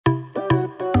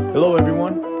Hello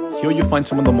everyone, here you'll find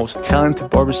some of the most talented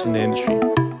barbers in the industry.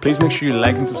 Please make sure you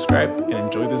like and subscribe and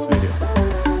enjoy this video.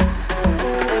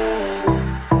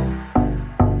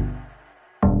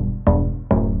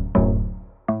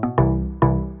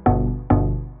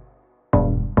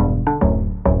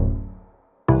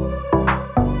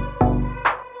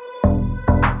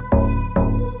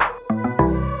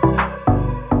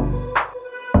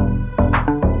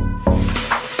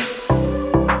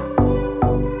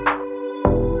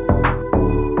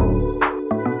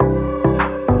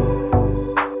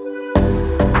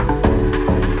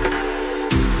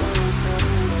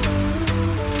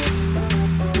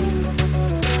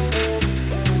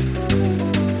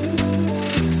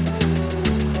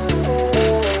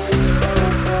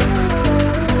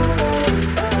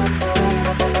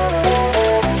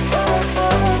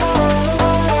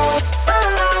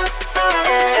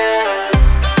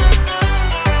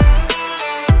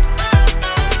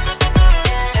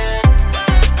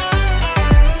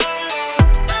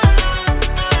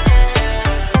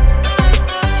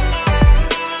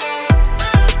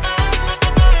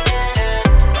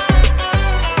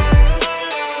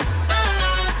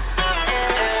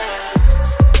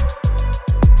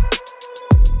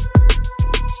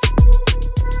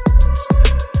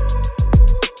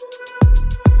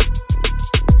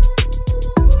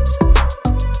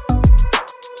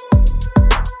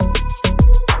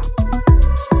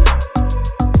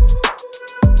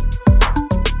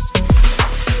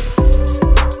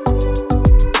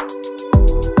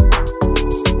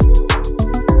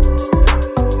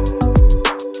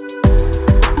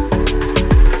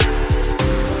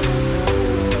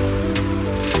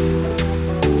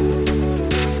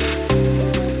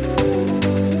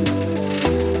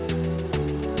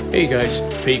 Hey guys,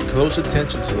 pay close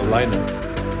attention to the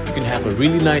lineup. You can have a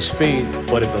really nice fade,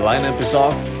 but if the lineup is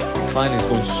off, your client is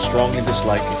going to strongly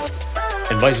dislike it.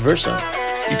 And vice versa.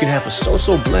 You can have a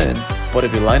so-so blend, but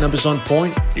if your lineup is on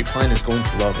point, your client is going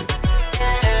to love it.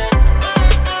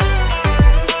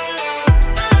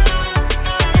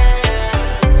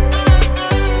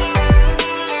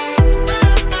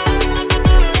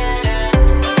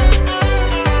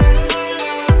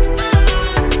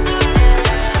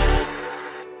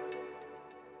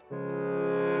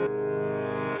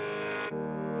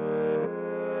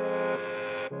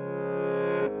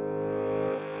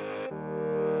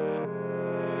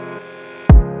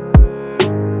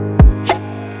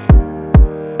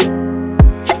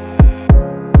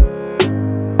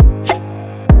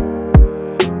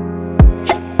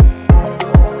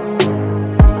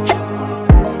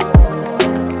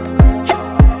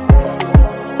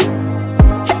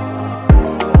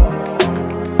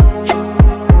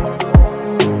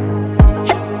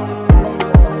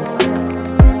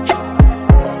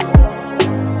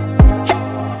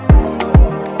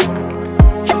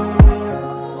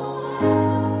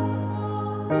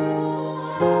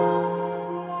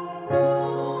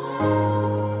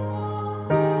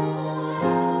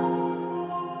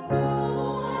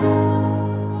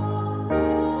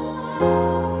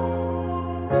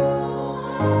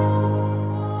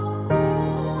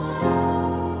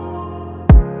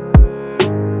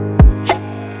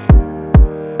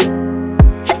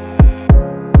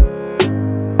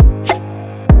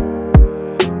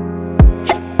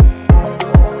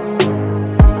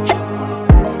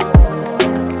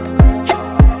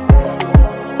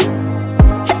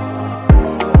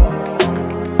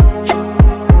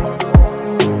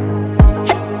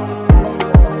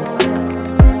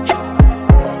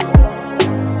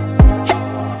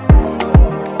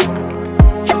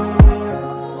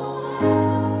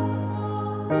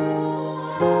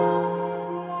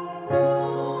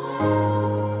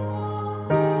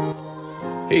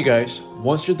 Hey guys,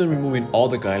 once you're done removing all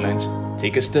the guidelines,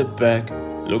 take a step back,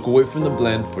 look away from the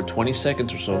blend for 20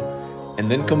 seconds or so,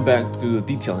 and then come back to do the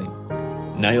detailing.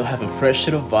 Now you'll have a fresh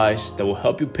set of eyes that will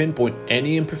help you pinpoint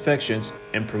any imperfections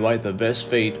and provide the best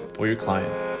fade for your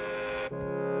client.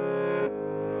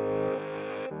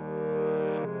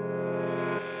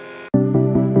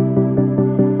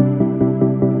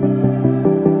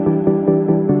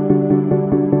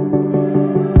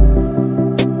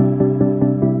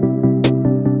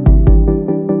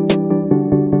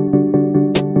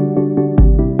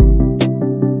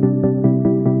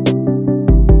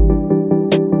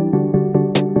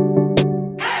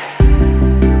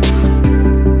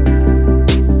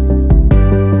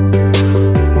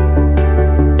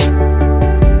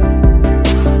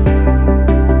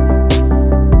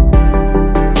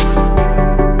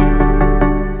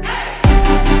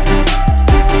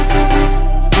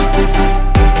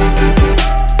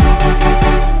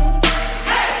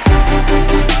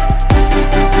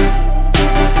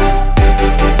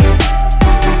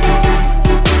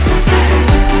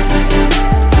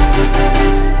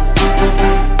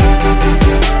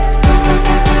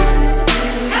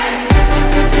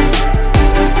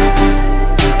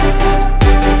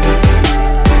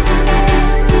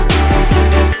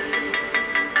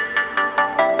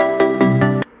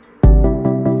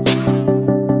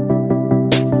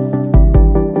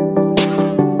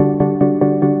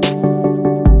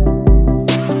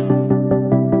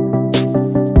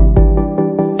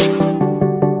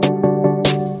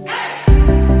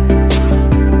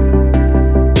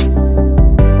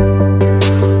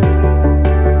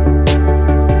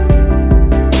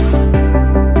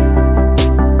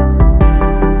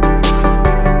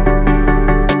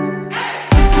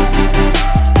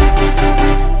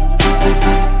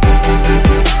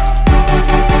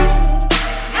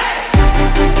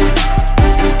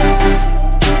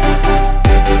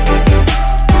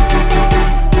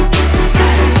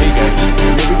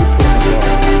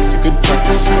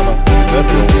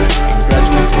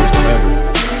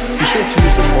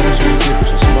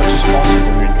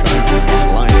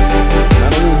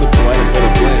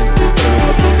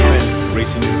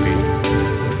 erasing your fade.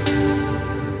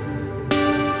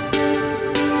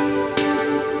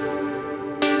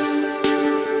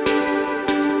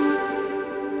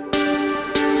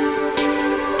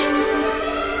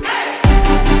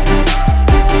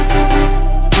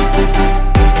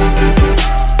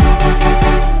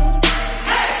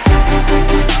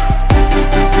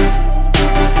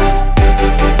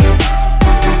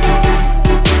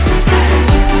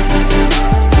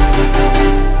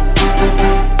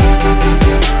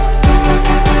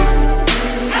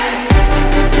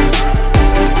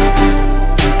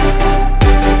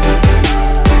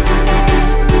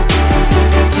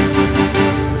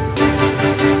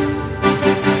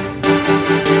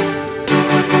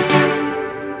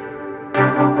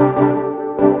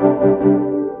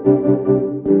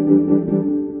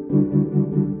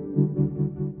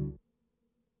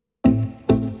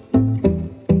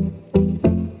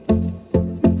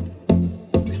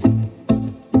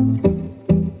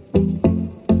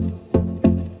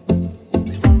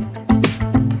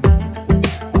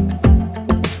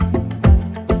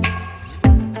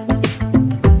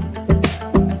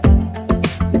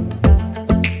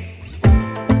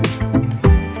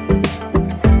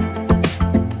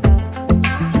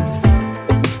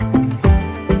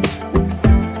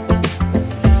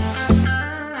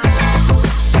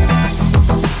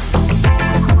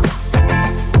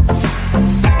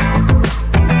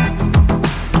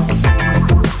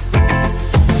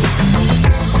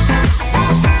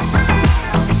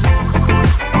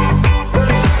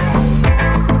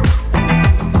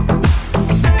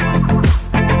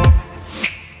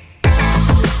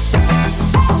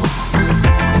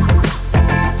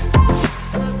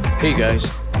 Hey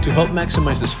guys, to help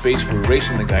maximize the space for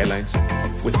erasing the guidelines,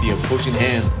 with the opposing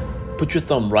hand, put your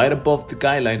thumb right above the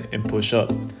guideline and push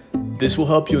up. This will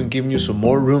help you in giving you some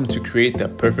more room to create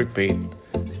that perfect fade.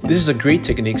 This is a great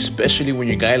technique, especially when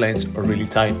your guidelines are really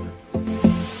tight.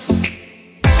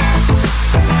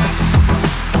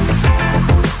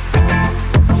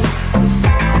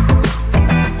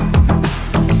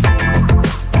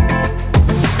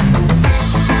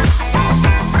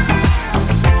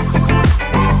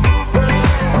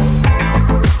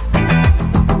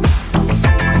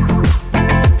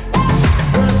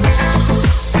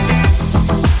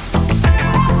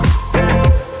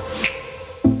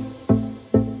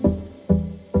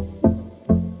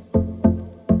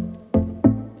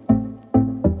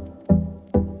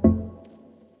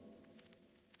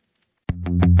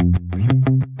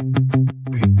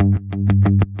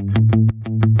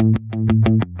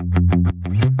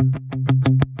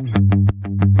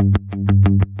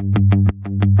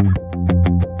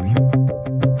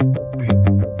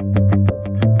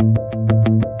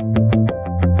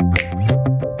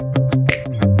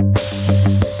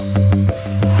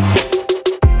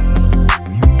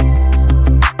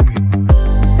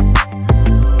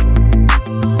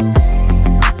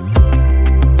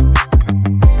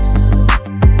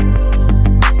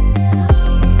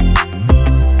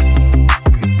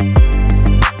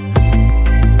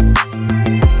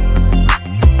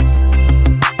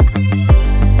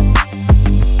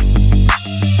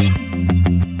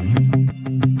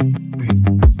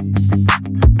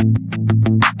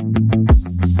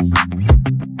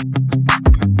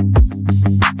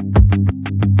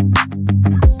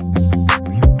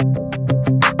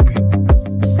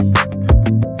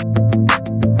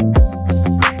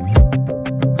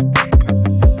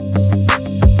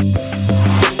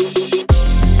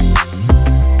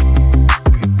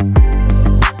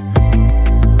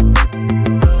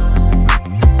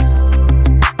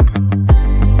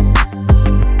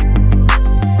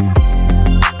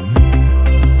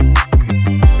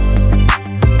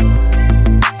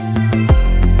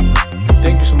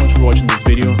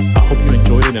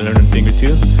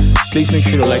 Please make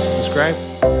sure to like and subscribe.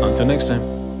 Until next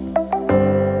time.